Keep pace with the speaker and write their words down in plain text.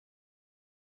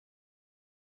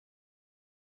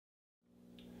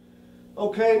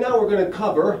Okay, now we're going to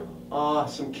cover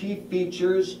some key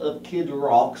features of Kid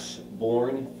Rock's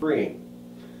Born Free.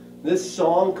 This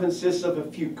song consists of a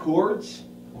few chords: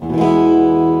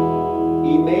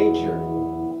 E major,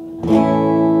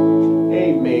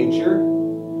 A major,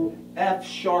 F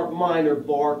sharp minor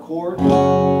bar chord,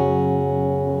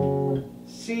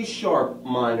 C sharp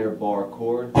minor bar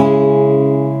chord,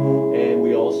 and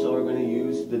we also are going to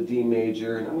use the D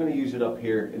major, and I'm going to use it up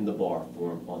here in the bar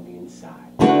form on the inside.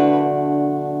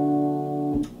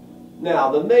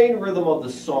 Now, the main rhythm of the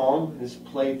song is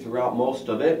played throughout most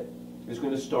of it. Is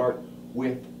going to start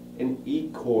with an E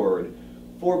chord.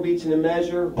 4 beats in a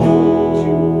measure. 1,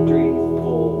 2, 3,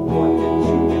 4. 1 and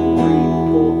 2 and 3,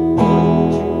 4.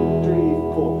 1, 2, 3,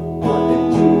 4. 1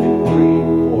 and 2 and 3,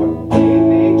 4. A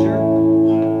major.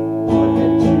 1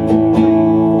 and 2 and 3,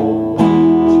 4.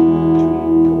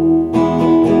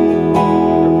 1, 2, 3,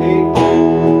 4. Repeat.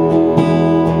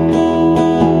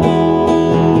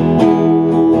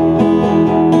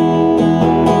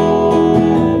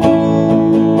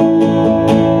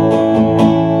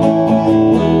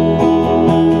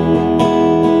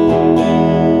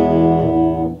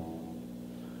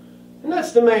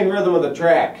 That's the main rhythm of the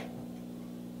track.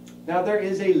 Now there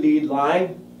is a lead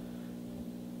line.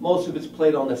 Most of it's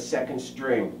played on the 2nd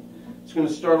string. It's going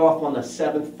to start off on the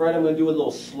 7th fret. I'm going to do a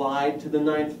little slide to the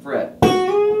 9th fret.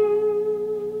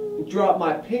 Drop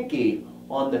my pinky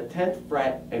on the 10th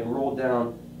fret and roll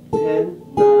down 10,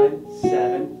 9,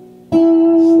 7,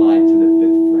 slide to the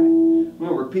 5th fret. I'm going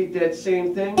to repeat that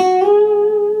same thing.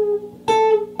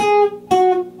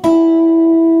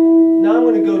 Now I'm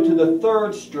going to go to the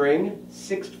 3rd string,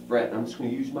 6th fret. I'm just going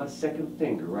to use my 2nd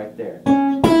finger right there.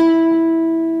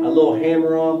 A little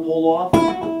hammer on, pull off.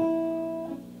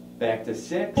 Back to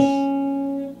 6, 5,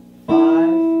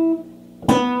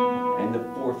 and the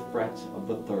 4th frets of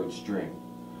the 3rd string.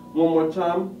 One more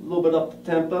time, a little bit up the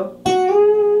tempo.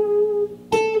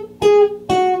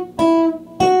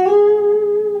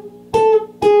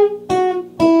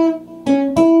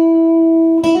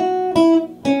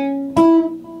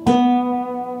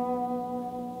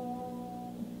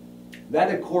 That,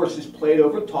 of course, is played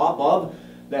over top of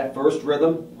that first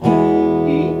rhythm, E,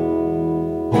 E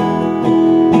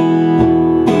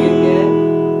again,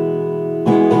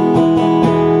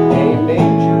 A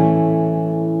major,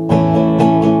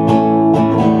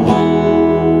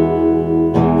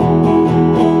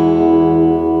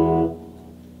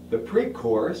 the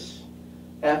pre-chorus,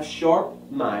 F sharp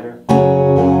minor, 2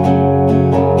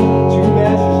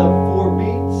 measures of 4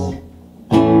 beats,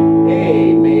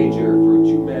 A major for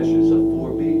 2 measures of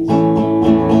 4 beats.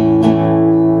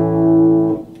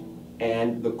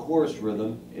 And the chorus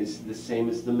rhythm is the same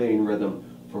as the main rhythm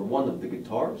for one of the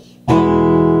guitars.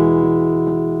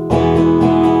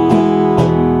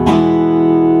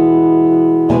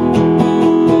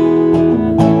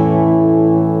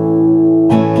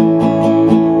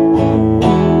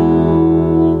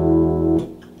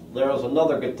 There's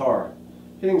another guitar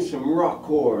hitting some rock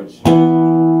chords.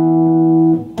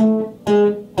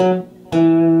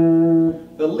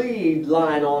 The lead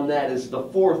line on that is the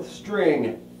 4th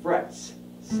string, frets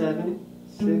 7,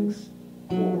 6,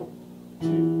 4,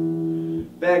 2.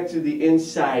 Back to the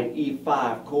inside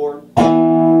E5 chord.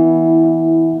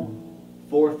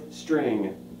 4th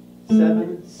string,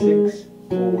 7, 6,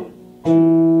 4,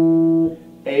 2.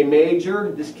 A major,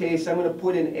 in this case I'm going to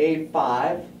put in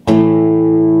A5.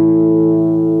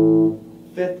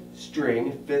 5th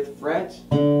string, 5th fret,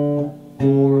 4,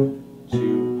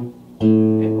 2,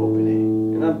 and open A.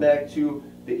 And I'm back to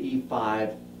the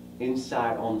E5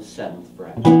 inside on the 7th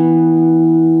fret.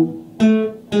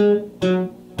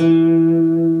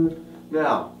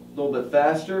 Now, a little bit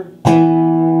faster.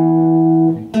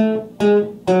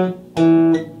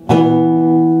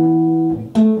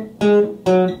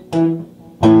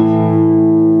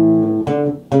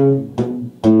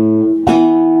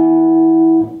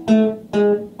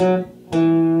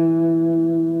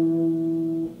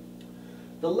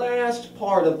 The last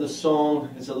part of the song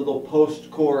is a little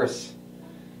post-chorus.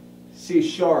 C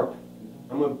sharp.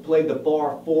 I'm going to play the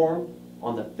bar form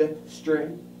on the 5th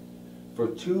string for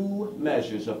 2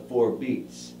 measures of 4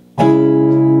 beats.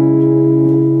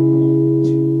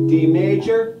 D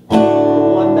major,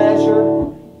 1 measure,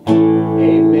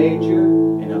 A major,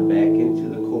 and I'm back into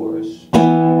the chorus.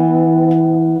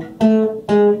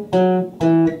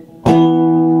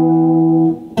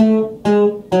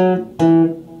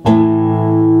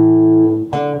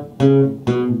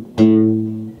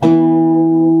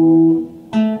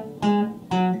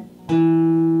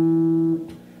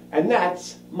 And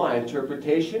that's my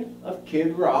interpretation of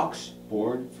Kid Rock's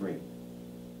Born Free.